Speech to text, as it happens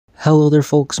Hello there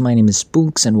folks, my name is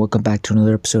Spooks and welcome back to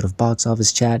another episode of Box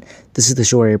Office Chat. This is the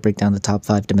show where I break down the top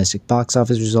 5 domestic box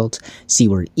office results, see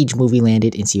where each movie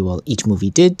landed, and see how well each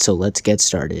movie did, so let's get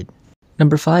started.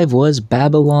 Number 5 was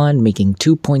Babylon, making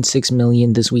 $2.6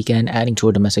 million this weekend, adding to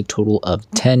a domestic total of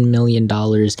 $10 million,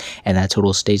 and that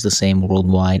total stays the same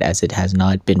worldwide as it has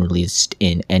not been released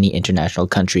in any international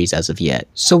countries as of yet.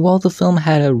 So while the film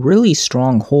had a really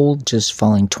strong hold, just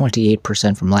falling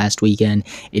 28% from last weekend,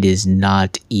 it is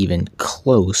not even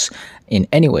close in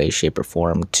any way, shape, or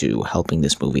form to helping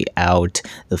this movie out.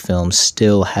 The film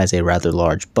still has a rather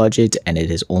large budget, and it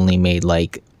has only made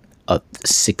like a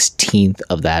 16th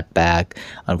of that back.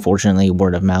 Unfortunately,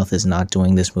 word of mouth is not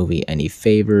doing this movie any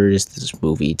favors. This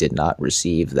movie did not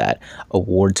receive that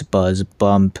awards buzz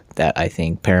bump that I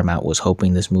think Paramount was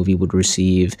hoping this movie would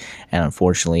receive, and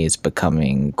unfortunately it's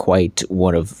becoming quite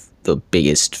one of the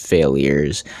biggest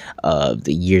failures of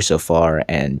the year so far,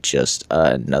 and just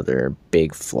another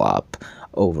big flop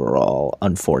overall,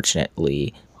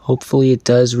 unfortunately. Hopefully it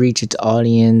does reach its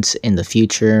audience in the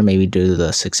future, maybe due to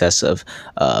the success of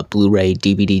Blu-ray,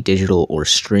 DVD, digital, or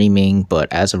streaming,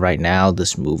 but as of right now,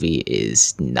 this movie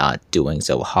is not doing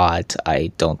so hot.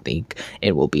 I don't think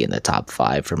it will be in the top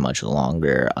 5 for much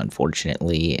longer,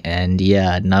 unfortunately, and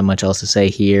yeah, not much else to say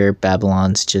here.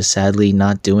 Babylon's just sadly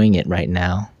not doing it right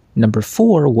now. Number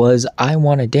 4 was I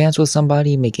Wanna Dance With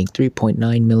Somebody, making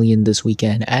 $3.9 million this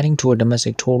weekend, adding to a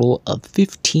domestic total of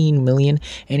 $15 million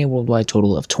and a worldwide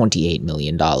total of $28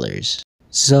 million.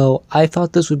 So I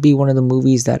thought this would be one of the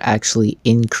movies that actually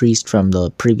increased from the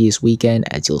previous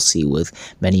weekend, as you'll see with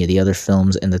many of the other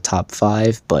films in the top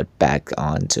 5, but back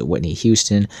on to Whitney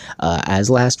Houston. As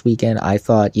last weekend, I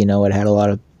thought, it had a lot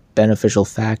of beneficial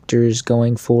factors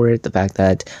going for it. The fact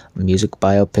that music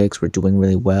biopics were doing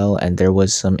really well and there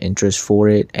was some interest for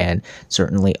it, and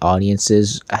certainly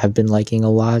audiences have been liking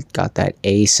a lot, got that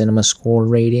A cinema score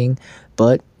rating.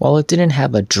 But while it didn't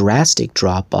have a drastic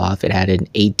drop off, it had an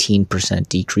 18%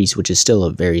 decrease, which is still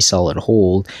a very solid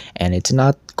hold, and it's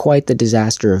not quite the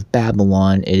disaster of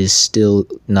Babylon. It is still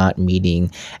not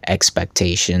meeting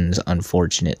expectations,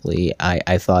 unfortunately.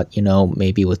 I thought,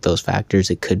 maybe with those factors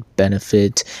it could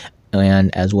benefit,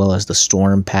 and as well as the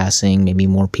storm passing, maybe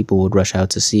more people would rush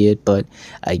out to see it, but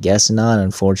I guess not,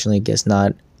 unfortunately. Guess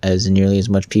not as nearly as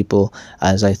much people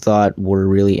as I thought were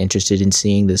really interested in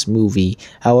seeing this movie.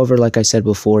 However, like I said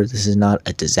before, this is not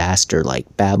a disaster like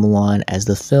Babylon, as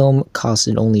the film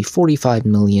costed only $45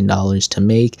 million to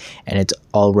make, and it's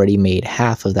already made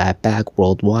half of that back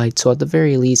worldwide, so at the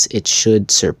very least it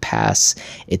should surpass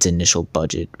its initial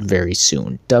budget very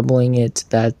soon. Doubling it,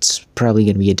 that's probably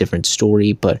going to be a different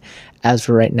story, but as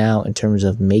for right now, in terms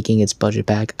of making its budget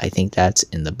back, I think that's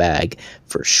in the bag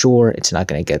for sure. It's not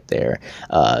going to get there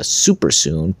super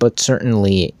soon, but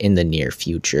certainly in the near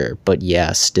future. But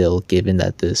yeah, still, given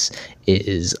that this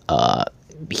is a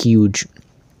huge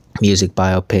music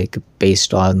biopic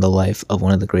based on the life of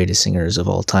one of the greatest singers of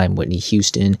all time, Whitney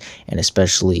Houston, and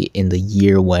especially in the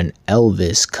year when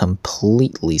Elvis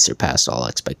completely surpassed all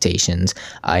expectations,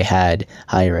 I had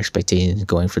higher expectations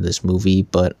going for this movie,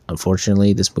 but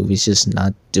unfortunately this movie's just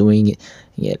not doing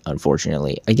it,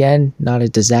 unfortunately. Again, not a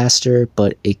disaster,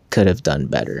 but it could have done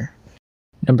better.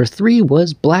 Number 3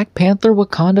 was Black Panther: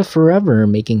 Wakanda Forever,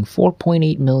 making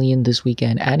 $4.8 million this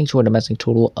weekend, adding to a domestic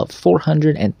total of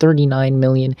 $439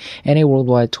 million and a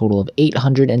worldwide total of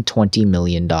 $820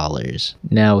 million.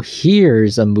 Now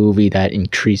here's a movie that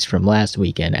increased from last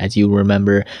weekend. As you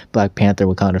remember, Black Panther: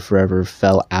 Wakanda Forever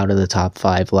fell out of the top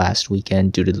 5 last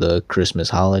weekend due to the Christmas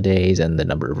holidays and the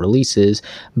number of releases,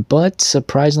 but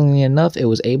surprisingly enough, it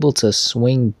was able to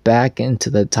swing back into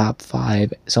the top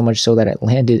 5, so much so that it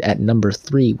landed at number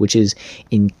 3, which is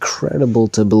incredible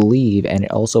to believe, and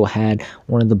it also had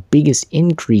one of the biggest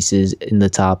increases in the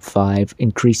top 5,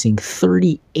 increasing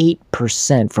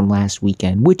 38% from last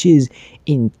weekend, which is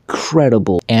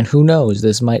incredible. And who knows,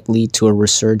 this might lead to a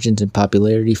resurgence in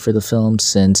popularity for the film,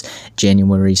 since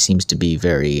January seems to be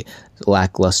very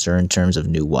lackluster in terms of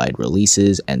new wide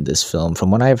releases, and this film,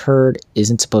 from what I've heard,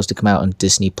 isn't supposed to come out on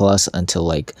Disney Plus until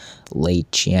like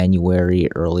late January,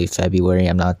 early February.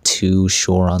 I'm not too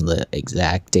sure on the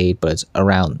exact date, but it's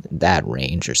around that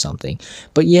range or something.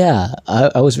 But yeah,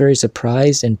 I was very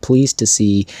surprised and pleased to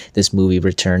see this movie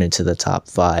return into the top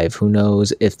 5. Who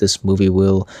knows if this movie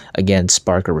will again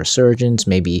spark a resurgence,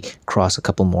 maybe cross a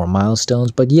couple more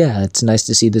milestones. But yeah, it's nice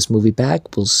to see this movie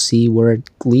back. We'll see where it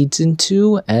leads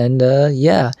into, and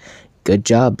yeah, good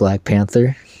job, Black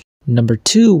Panther. Number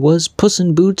 2 was Puss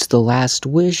in Boots: The Last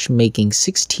Wish, making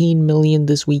 $16 million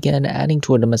this weekend, adding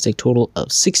to a domestic total of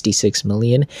 $66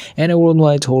 million and a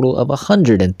worldwide total of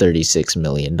 $136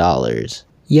 million.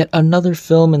 Yet another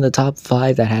film in the top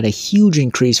 5 that had a huge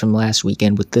increase from last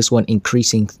weekend, with this one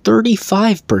increasing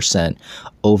 35%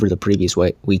 over the previous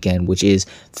weekend, which is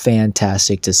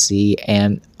fantastic to see,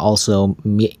 and also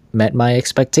met my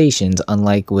expectations.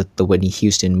 Unlike with the Whitney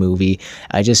Houston movie,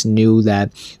 I just knew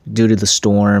that due to the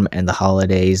storm and the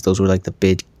holidays, those were like the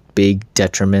big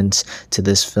detriments to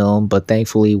this film, but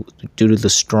thankfully, due to the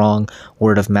strong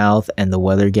word of mouth and the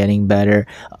weather getting better,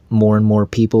 more and more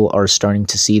people are starting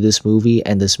to see this movie,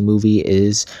 and this movie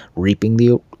is reaping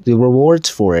the rewards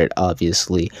for it,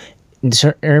 obviously. In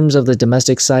terms of the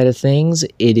domestic side of things,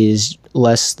 it is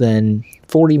less than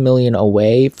 $40 million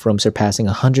away from surpassing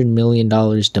 $100 million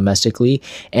domestically,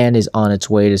 and is on its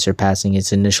way to surpassing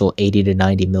its initial $80 to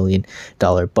 $90 million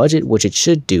budget, which it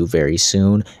should do very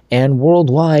soon. And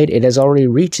worldwide, it has already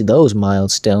reached those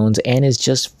milestones and is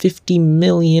just $50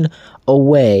 million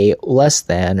away, less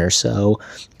than or so,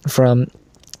 from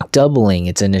doubling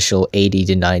its initial $80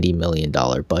 to $90 million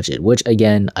budget, which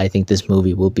again, I think this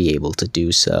movie will be able to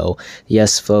do so.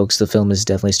 Yes, folks, the film is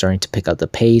definitely starting to pick up the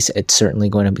pace. It's certainly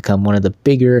going to become one of the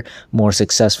bigger, more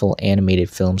successful animated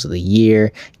films of the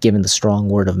year, given the strong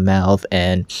word of mouth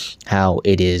and how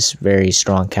it is very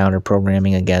strong counter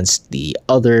programming against the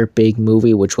other big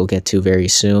movie, which we'll get to very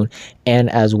soon,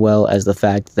 and as well as the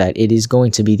fact that it is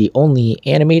going to be the only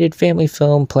animated family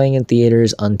film playing in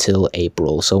theaters until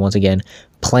April. So once again,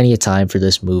 plenty of time for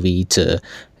this movie to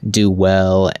do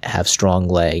well, have strong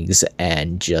legs,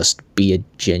 and just be a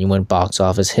genuine box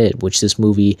office hit, which this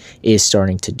movie is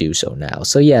starting to do so now.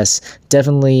 So yes,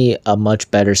 definitely a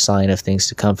much better sign of things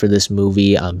to come for this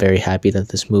movie. I'm very happy that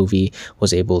this movie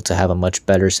was able to have a much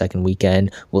better second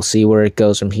weekend. We'll see where it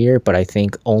goes from here, but I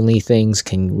think only things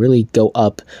can really go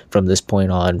up from this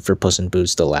point on for Puss in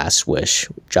Boots: The Last Wish.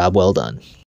 Job well done.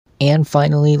 And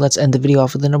finally, let's end the video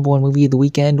off with the number 1 movie of the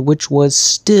weekend, which was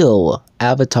still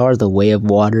Avatar: The Way of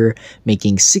Water,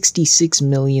 making $66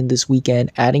 million this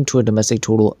weekend, adding to a domestic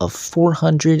total of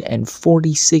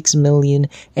 $446 million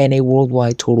and a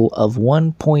worldwide total of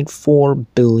 $1.4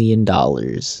 billion.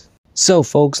 So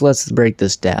folks, let's break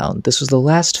this down. This was the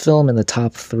last film in the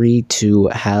top 3 to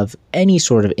have any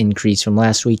sort of increase from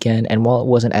last weekend, and while it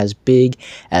wasn't as big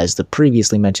as the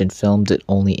previously mentioned film that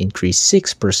only increased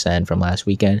 6% from last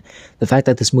weekend, the fact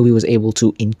that this movie was able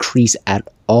to increase at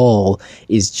all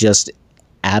is just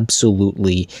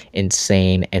absolutely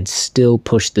insane and still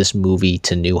push this movie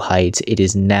to new heights. It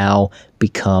has now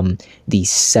become the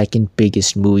second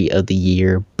biggest movie of the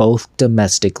year, both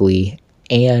domestically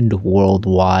and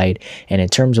worldwide. And in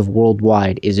terms of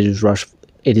worldwide, it is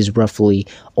roughly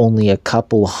only a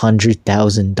couple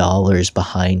 $100,000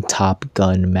 behind Top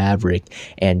Gun Maverick.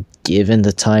 And given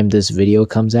the time this video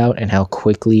comes out and how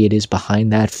quickly it is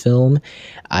behind that film,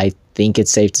 I think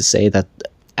it's safe to say that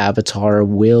Avatar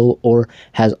will or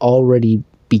has already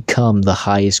become the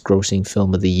highest grossing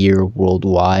film of the year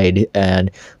worldwide, and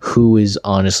who is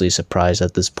honestly surprised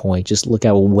at this point? Just look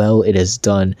how well it has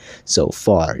done so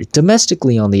far.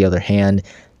 Domestically, on the other hand,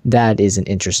 that is an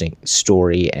interesting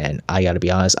story, and I gotta be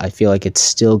honest, I feel like it's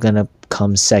still gonna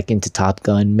come second to Top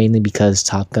Gun, mainly because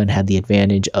Top Gun had the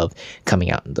advantage of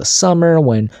coming out in the summer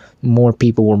when more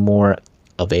people were more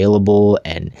available,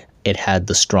 and it had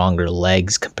the stronger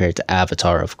legs compared to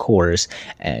Avatar, of course.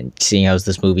 And seeing as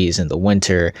this movie is in the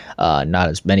winter, not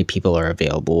as many people are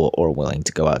available or willing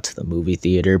to go out to the movie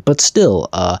theater. But still,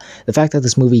 the fact that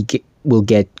this movie will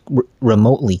get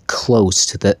remotely close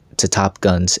to Top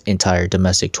Gun's entire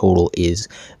domestic total is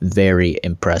very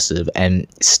impressive. And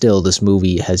still, this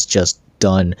movie has just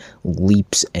done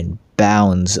leaps and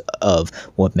bounds of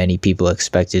what many people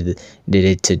expected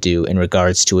it to do in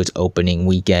regards to its opening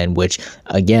weekend, which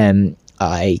again,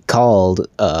 I called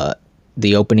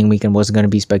the opening weekend wasn't going to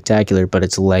be spectacular, but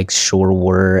its legs sure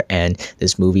were, and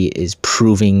this movie is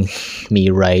proving me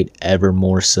right ever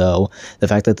more so. The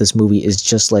fact that this movie is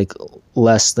just like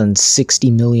less than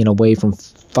 $60 million away from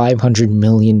 $500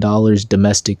 million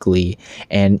domestically,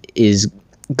 and is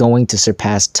going to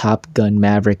surpass Top Gun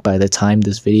Maverick by the time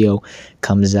this video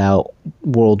comes out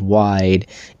worldwide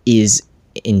is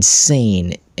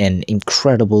insane and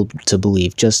incredible to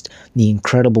believe. Just the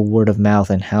incredible word of mouth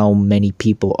and how many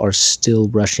people are still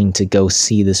rushing to go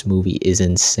see this movie is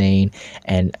insane.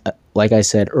 And like I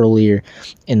said earlier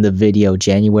in the video,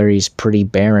 January is pretty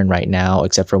barren right now,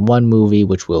 except for one movie,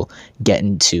 which we'll get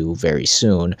into very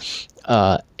soon.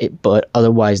 But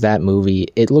otherwise, that movie,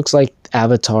 it looks like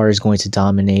Avatar is going to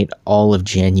dominate all of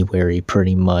January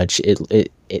pretty much.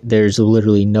 there's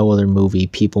literally no other movie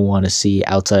people want to see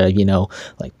outside of,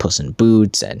 like Puss in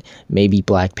Boots and maybe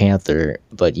Black Panther.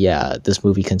 But yeah, this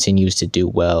movie continues to do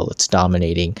well. It's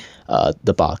dominating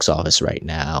the box office right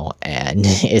now, and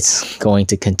it's going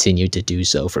to continue to do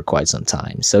so for quite some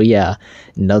time. So yeah,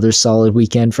 another solid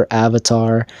weekend for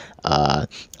Avatar. I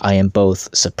am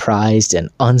both surprised and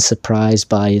unsurprised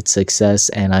by its success,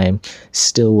 and I am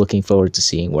still looking forward to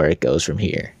seeing where it goes from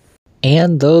here.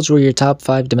 And those were your top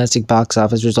 5 domestic box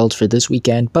office results for this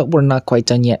weekend, but we're not quite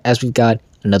done yet, as we've got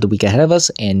another week ahead of us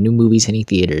and new movies hitting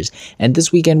theaters. And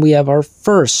this weekend we have our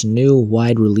first new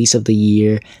wide release of the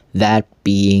year, that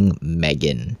being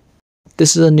Megan.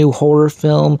 This is a new horror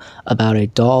film about a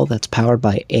doll that's powered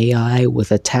by AI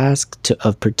with a task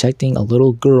of protecting a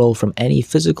little girl from any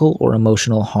physical or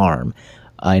emotional harm.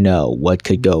 I know, what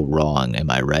could go wrong,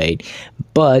 am I right?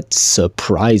 But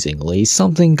surprisingly,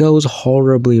 something goes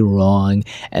horribly wrong,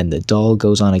 and the doll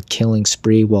goes on a killing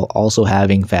spree while also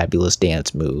having fabulous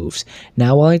dance moves.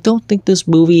 Now, while I don't think this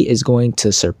movie is going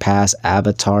to surpass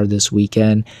Avatar this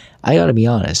weekend, I gotta be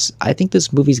honest, I think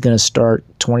this movie's gonna start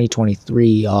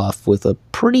 2023 off with a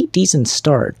pretty decent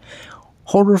start.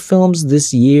 Horror films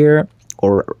this year,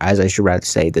 or as I should rather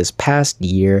say, this past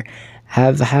year,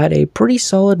 have had a pretty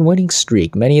solid winning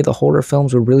streak. Many of the horror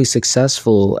films were really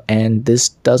successful, and this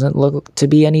doesn't look to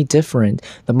be any different.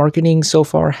 The marketing so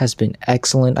far has been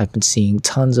excellent. I've been seeing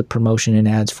tons of promotion and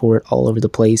ads for it all over the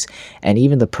place, and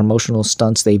even the promotional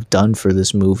stunts they've done for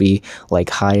this movie, like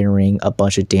hiring a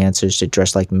bunch of dancers to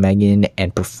dress like Megan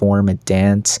and perform a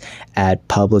dance at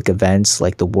public events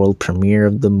like the world premiere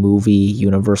of the movie,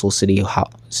 Universal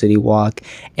City Walk,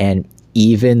 and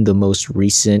even the most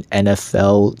recent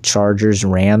NFL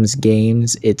Chargers-Rams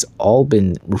games. It's all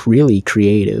been really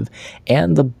creative,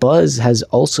 and the buzz has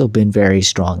also been very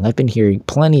strong. I've been hearing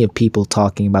plenty of people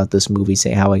talking about this movie,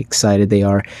 saying how excited they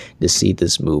are to see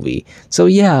this movie. So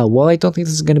yeah, while I don't think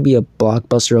this is going to be a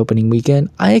blockbuster opening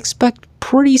weekend, I expect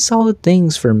pretty solid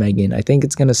things for Megan. I think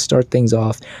it's going to start things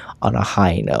off on a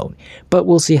high note, but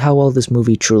we'll see how well this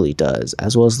movie truly does,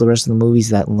 as well as the rest of the movies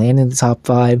that land in the top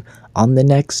 5 on the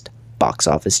next Box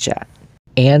Office Chat.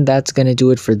 And that's going to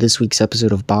do it for this week's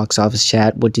episode of Box Office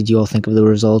Chat. What did you all think of the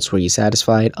results? Were you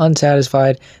satisfied?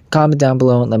 Unsatisfied? Comment down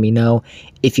below and let me know.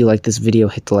 If you like this video,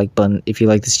 hit the like button. If you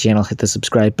like this channel, hit the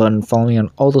subscribe button. Follow me on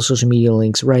all the social media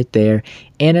links right there.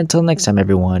 And until next time,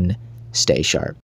 everyone, stay sharp.